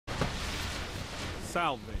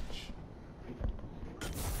Salvage.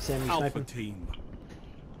 Sam, you Alpha sniping? team.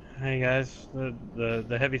 Hey guys,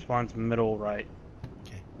 the heavy spawn's middle right.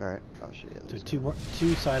 Okay. Alright, oh shit. So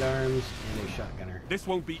two sidearms and a shotgunner. This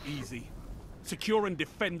won't be easy. Secure and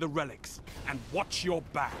defend the relics, and watch your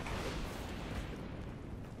back.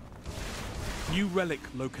 New relic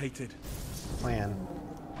located. Plan.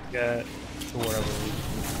 Got sword over.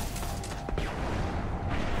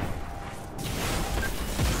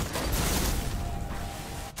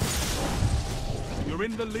 You're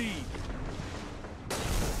in the lead.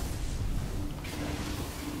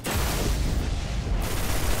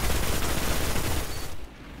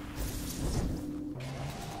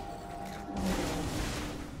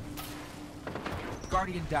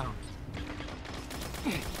 Guardian down.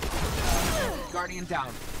 Guardian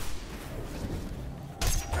down.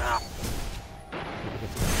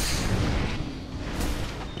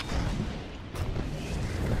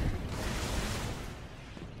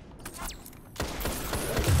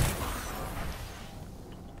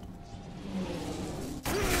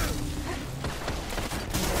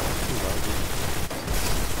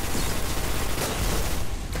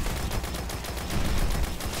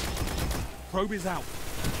 Probe is out.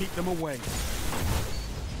 Keep them away.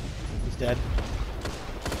 He's dead.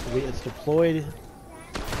 It's deployed.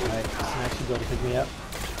 Alright, Snack should go to pick me up.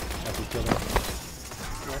 As he killed him.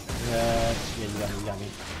 Yeah, you got me.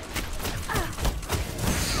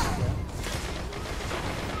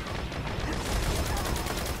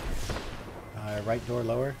 Right door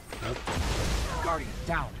lower. Nope. Guardian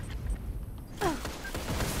down.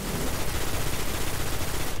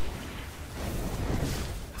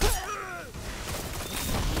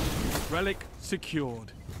 Relic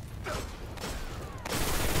secured.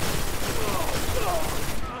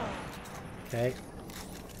 Okay.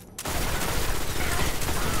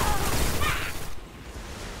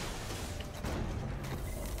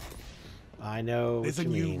 I know. There's a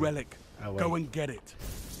new relic. Oh, go and get it.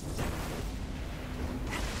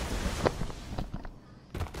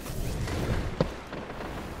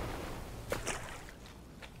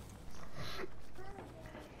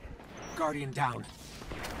 Guardian down.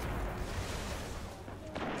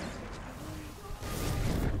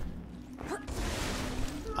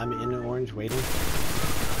 I'm in orange waiting.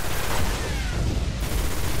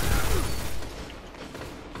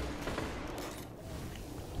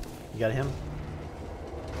 You got him?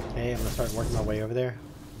 Okay, I'm gonna start working my way over there.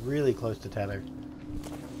 Really close to Tether.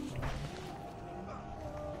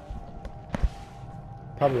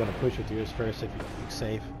 Probably want to push with yours first if you're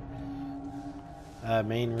safe.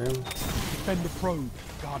 Main room. Defend the probe,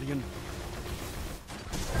 Guardian.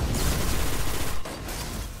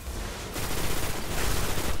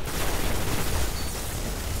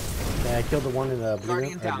 Okay, I killed the one in the blue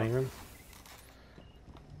room, main room.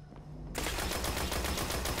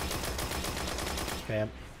 Okay.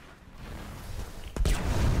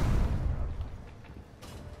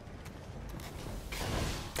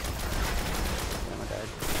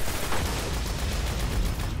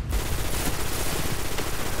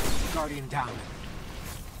 Guardian down.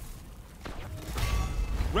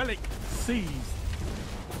 Relic seized.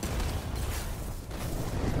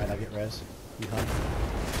 Alright, I'll get res. You hunt.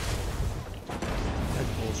 That's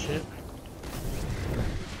bullshit.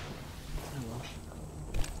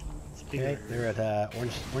 Okay, they're at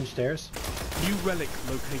orange stairs. New relic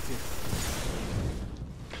located.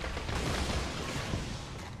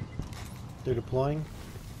 They're deploying.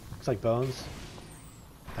 Looks like bones.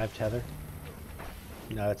 I have tether.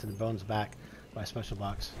 No, it's in the bones back by special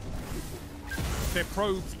box. Their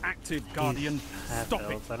probe's active, Guardian. Stop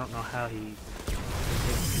it. I don't know how he.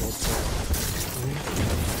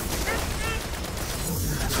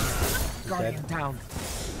 Guardian down.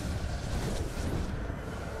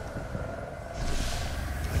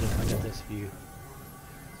 I got this view.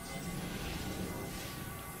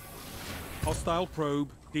 Hostile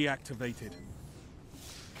probe deactivated.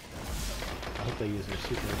 I hope they use their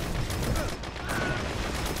super.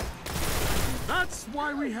 That's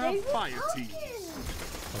why we have fire teams.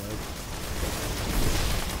 Hello.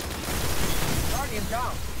 Guardian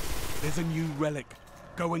down. There's a new relic.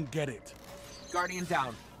 Go and get it. Guardian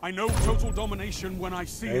down. I know total domination when I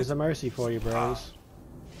see There's it. a mercy for you, bros.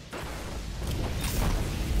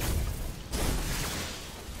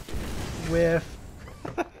 Whiff.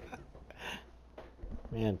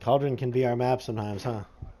 Man, Cauldron can be our map sometimes, huh?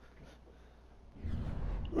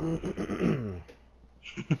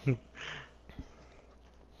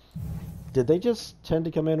 Did they just tend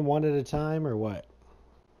to come in one at a time, or what?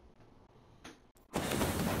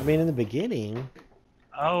 I mean, in the beginning...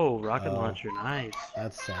 Oh, rocket launcher, nice.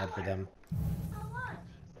 That's sad for them.